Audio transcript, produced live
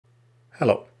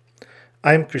Hello,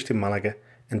 I am Christian Malaga,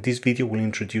 and this video will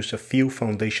introduce a few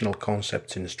foundational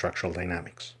concepts in structural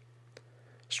dynamics.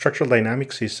 Structural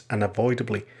dynamics is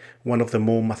unavoidably one of the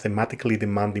more mathematically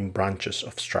demanding branches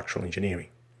of structural engineering.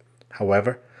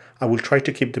 However, I will try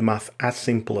to keep the math as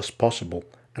simple as possible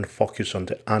and focus on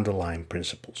the underlying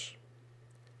principles.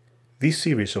 This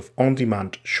series of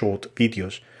on-demand short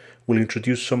videos will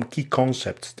introduce some key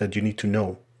concepts that you need to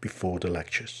know before the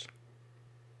lectures.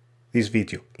 This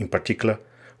video, in particular,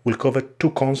 will cover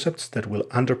two concepts that will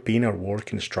underpin our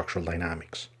work in structural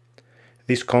dynamics.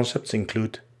 These concepts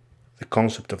include the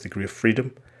concept of degree of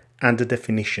freedom and the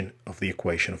definition of the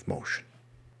equation of motion.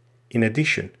 In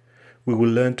addition, we will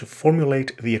learn to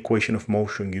formulate the equation of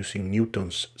motion using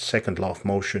Newton's second law of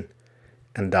motion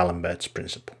and Alembert's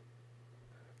principle.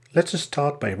 Let's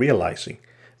start by realizing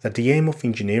that the aim of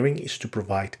engineering is to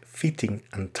provide fitting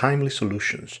and timely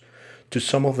solutions to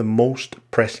some of the most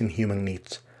pressing human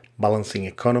needs, balancing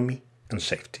economy and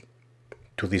safety.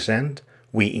 To this end,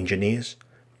 we engineers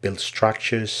build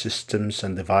structures, systems,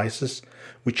 and devices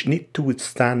which need to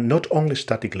withstand not only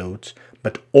static loads,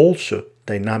 but also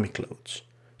dynamic loads,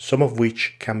 some of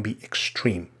which can be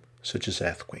extreme, such as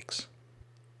earthquakes.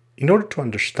 In order to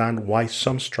understand why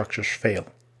some structures fail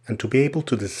and to be able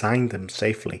to design them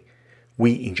safely,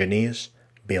 we engineers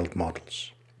build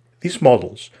models. These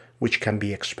models, which can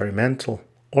be experimental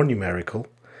or numerical,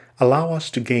 allow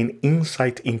us to gain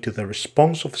insight into the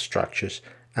response of structures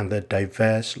and their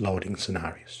diverse loading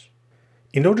scenarios.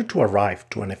 In order to arrive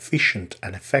to an efficient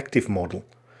and effective model,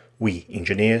 we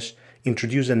engineers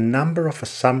introduce a number of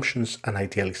assumptions and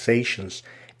idealizations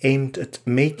aimed at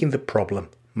making the problem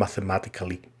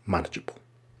mathematically manageable.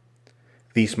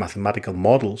 These mathematical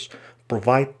models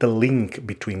provide the link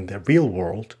between the real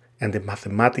world and the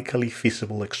mathematically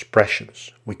feasible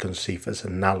expressions we conceive as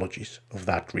analogies of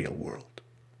that real world.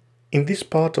 In this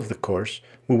part of the course,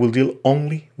 we will deal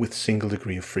only with single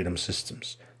degree of freedom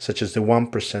systems, such as the one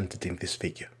presented in this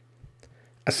figure.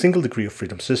 A single degree of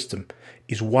freedom system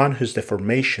is one whose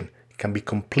deformation can be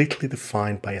completely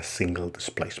defined by a single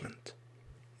displacement.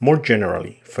 More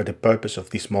generally, for the purpose of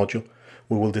this module,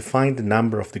 we will define the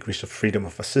number of degrees of freedom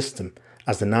of a system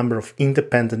as the number of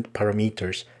independent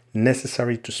parameters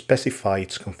necessary to specify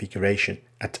its configuration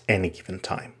at any given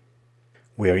time.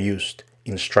 We are used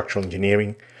in structural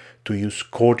engineering to use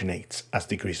coordinates as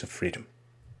degrees of freedom.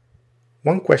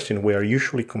 One question we are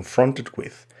usually confronted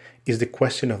with is the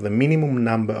question of the minimum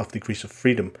number of degrees of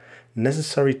freedom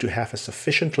necessary to have a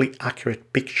sufficiently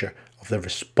accurate picture of the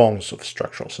response of a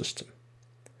structural system.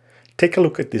 Take a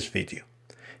look at this video.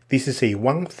 This is a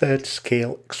 1/3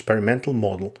 scale experimental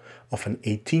model of an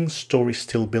 18-story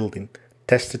steel building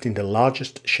tested in the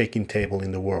largest shaking table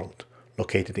in the world,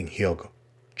 located in Hyogo,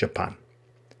 Japan.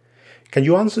 Can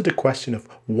you answer the question of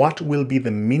what will be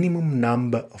the minimum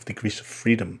number of degrees of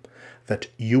freedom that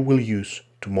you will use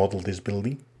to model this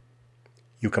building?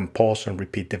 You can pause and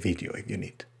repeat the video if you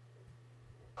need.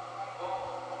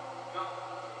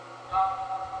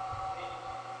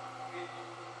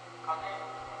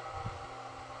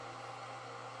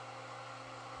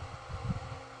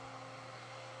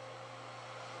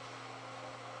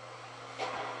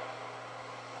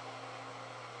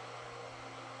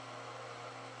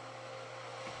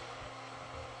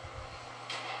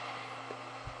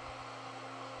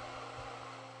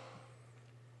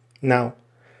 Now,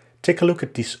 take a look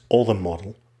at this other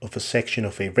model of a section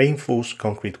of a reinforced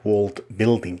concrete walled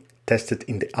building tested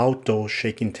in the outdoor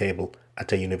shaking table at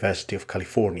the University of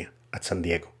California at San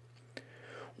Diego.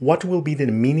 What will be the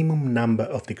minimum number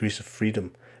of degrees of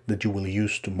freedom that you will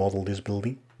use to model this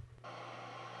building?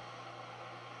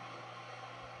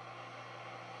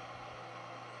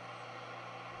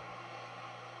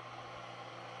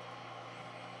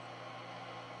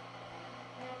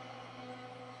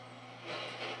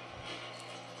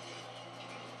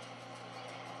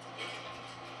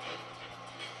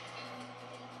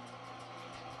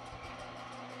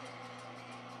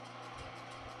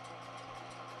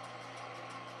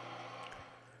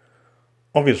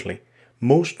 Obviously,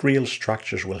 most real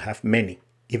structures will have many,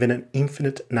 even an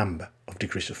infinite number of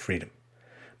degrees of freedom,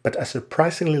 but a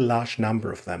surprisingly large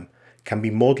number of them can be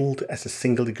modeled as a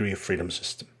single degree of freedom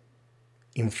system.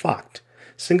 In fact,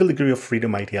 single degree of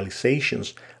freedom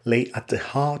idealizations lay at the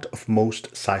heart of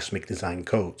most seismic design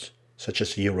codes, such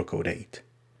as Eurocode 8.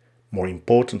 More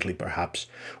importantly, perhaps,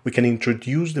 we can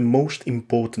introduce the most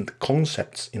important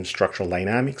concepts in structural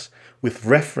dynamics with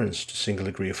reference to single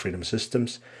degree of freedom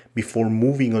systems before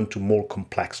moving on to more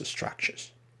complex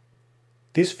structures.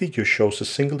 This figure shows a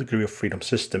single degree of freedom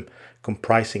system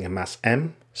comprising a mass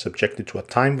m subjected to a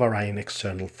time-varying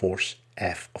external force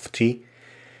F of t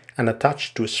and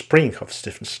attached to a spring of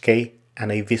stiffness K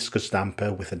and a viscous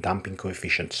damper with a damping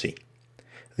coefficient C.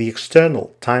 The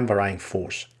external time-varying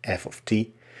force F of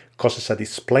t causes a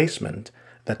displacement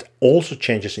that also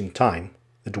changes in time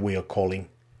that we are calling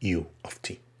U of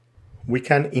t. We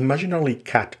can imaginarily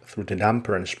cut through the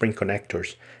damper and spring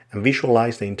connectors and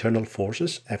visualize the internal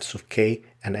forces F sub k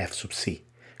and F sub c,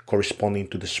 corresponding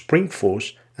to the spring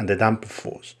force and the damper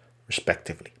force,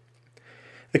 respectively.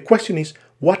 The question is,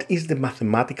 what is the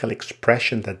mathematical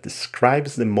expression that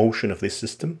describes the motion of this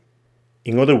system?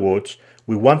 In other words,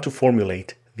 we want to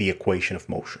formulate the equation of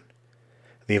motion.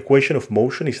 The equation of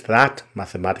motion is that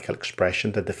mathematical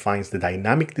expression that defines the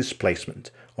dynamic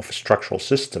displacement of a structural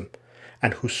system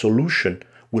and whose solution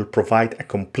will provide a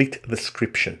complete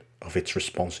description of its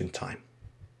response in time.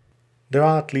 There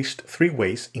are at least three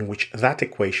ways in which that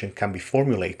equation can be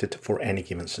formulated for any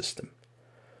given system.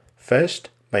 First,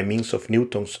 by means of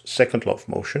Newton's second law of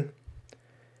motion.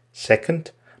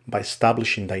 Second, by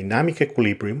establishing dynamic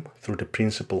equilibrium through the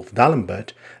principle of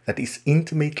Alembert that is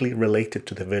intimately related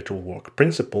to the virtual work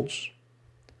principles.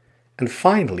 And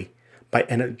finally, by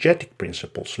energetic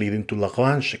principles leading to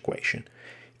Lagrange's equation.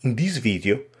 In this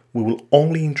video, we will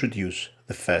only introduce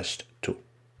the first two.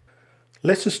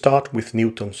 Let's start with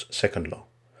Newton's second law,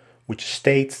 which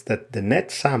states that the net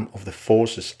sum of the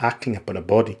forces acting upon a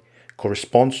body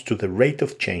corresponds to the rate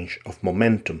of change of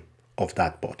momentum of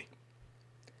that body.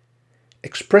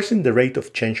 Expressing the rate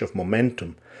of change of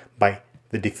momentum by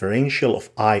the differential of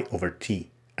I over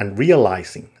t and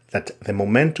realizing that the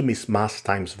momentum is mass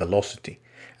times velocity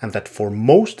and that for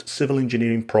most civil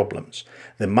engineering problems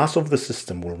the mass of the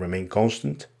system will remain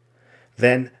constant,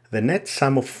 then the net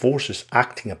sum of forces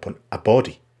acting upon a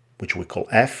body, which we call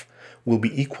F, will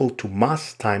be equal to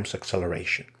mass times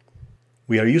acceleration.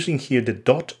 We are using here the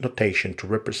dot notation to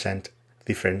represent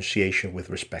differentiation with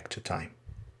respect to time.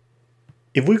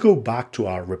 If we go back to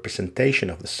our representation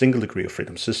of the single degree of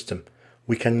freedom system,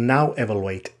 we can now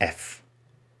evaluate F.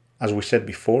 As we said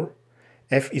before,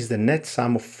 F is the net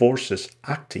sum of forces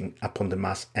acting upon the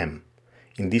mass m.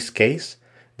 In this case,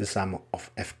 the sum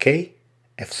of Fk,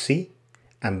 Fc,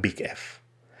 and big F.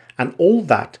 And all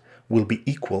that will be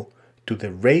equal to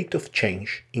the rate of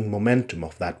change in momentum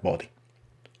of that body,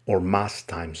 or mass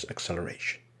times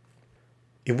acceleration.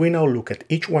 If we now look at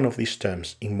each one of these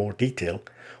terms in more detail,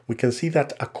 we can see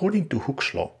that according to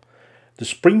Hooke's law, the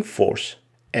spring force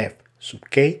F sub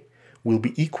k will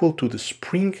be equal to the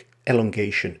spring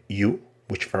elongation U,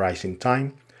 which varies in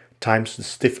time, times the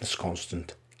stiffness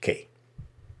constant K.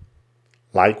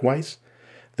 Likewise,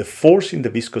 the force in the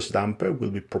viscous damper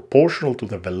will be proportional to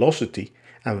the velocity,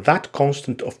 and that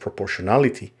constant of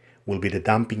proportionality will be the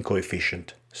damping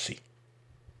coefficient C.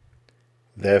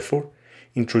 Therefore,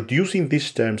 introducing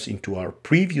these terms into our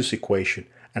previous equation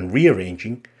and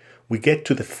rearranging, we get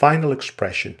to the final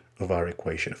expression of our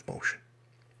equation of motion.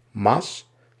 Mass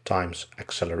times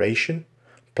acceleration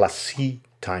plus c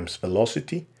times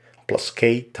velocity plus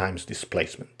k times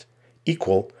displacement,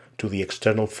 equal to the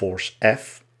external force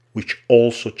F, which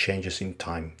also changes in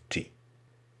time t.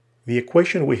 The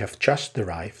equation we have just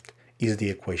derived is the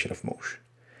equation of motion.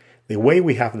 The way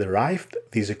we have derived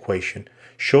this equation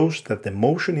shows that the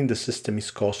motion in the system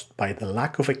is caused by the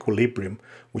lack of equilibrium,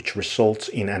 which results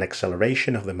in an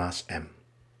acceleration of the mass m.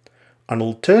 An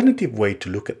alternative way to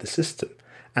look at the system,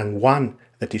 and one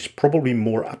that is probably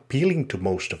more appealing to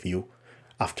most of you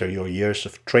after your years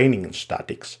of training in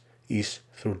statics, is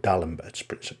through Dalembert's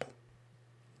principle.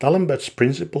 Dalembert's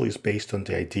principle is based on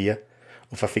the idea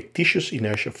of a fictitious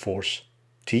inertia force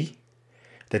T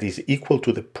that is equal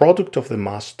to the product of the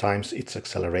mass times its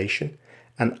acceleration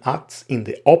and acts in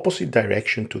the opposite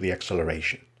direction to the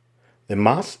acceleration. The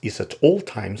mass is at all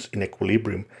times in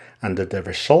equilibrium under the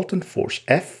resultant force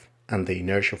F and the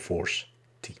inertia force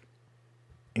T.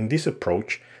 In this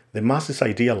approach, the mass is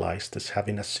idealized as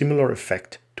having a similar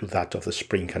effect to that of the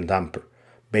spring and damper,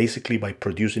 basically by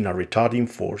producing a retarding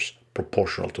force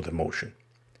proportional to the motion.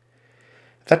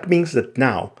 That means that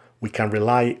now we can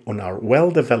rely on our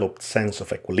well-developed sense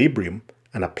of equilibrium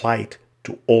and apply it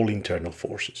to all internal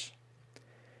forces.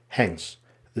 Hence,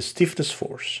 the stiffness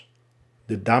force,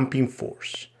 the damping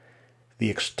force, the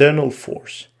external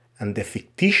force, and the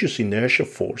fictitious inertia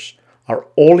force are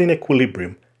all in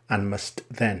equilibrium and must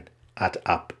then add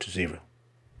up to zero.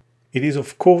 It is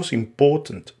of course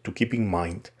important to keep in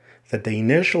mind that the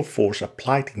inertial force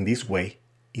applied in this way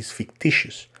is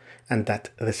fictitious and that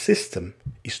the system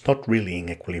is not really in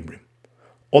equilibrium.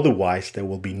 Otherwise, there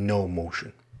will be no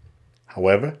motion.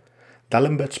 However,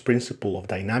 Dalembert's principle of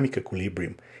dynamic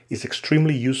equilibrium is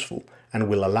extremely useful and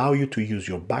will allow you to use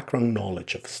your background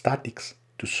knowledge of statics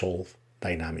to solve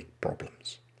dynamic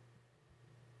problems.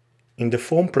 In the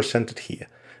form presented here,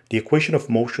 the equation of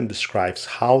motion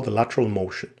describes how the lateral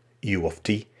motion, u of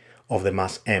t, of the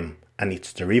mass m and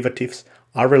its derivatives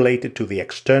are related to the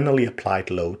externally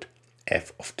applied load,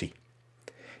 F of t.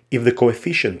 If the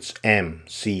coefficients m,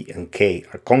 c, and k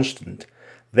are constant,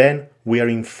 then we are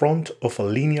in front of a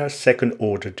linear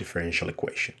second-order differential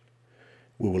equation.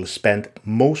 We will spend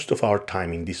most of our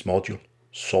time in this module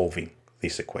solving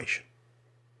this equation.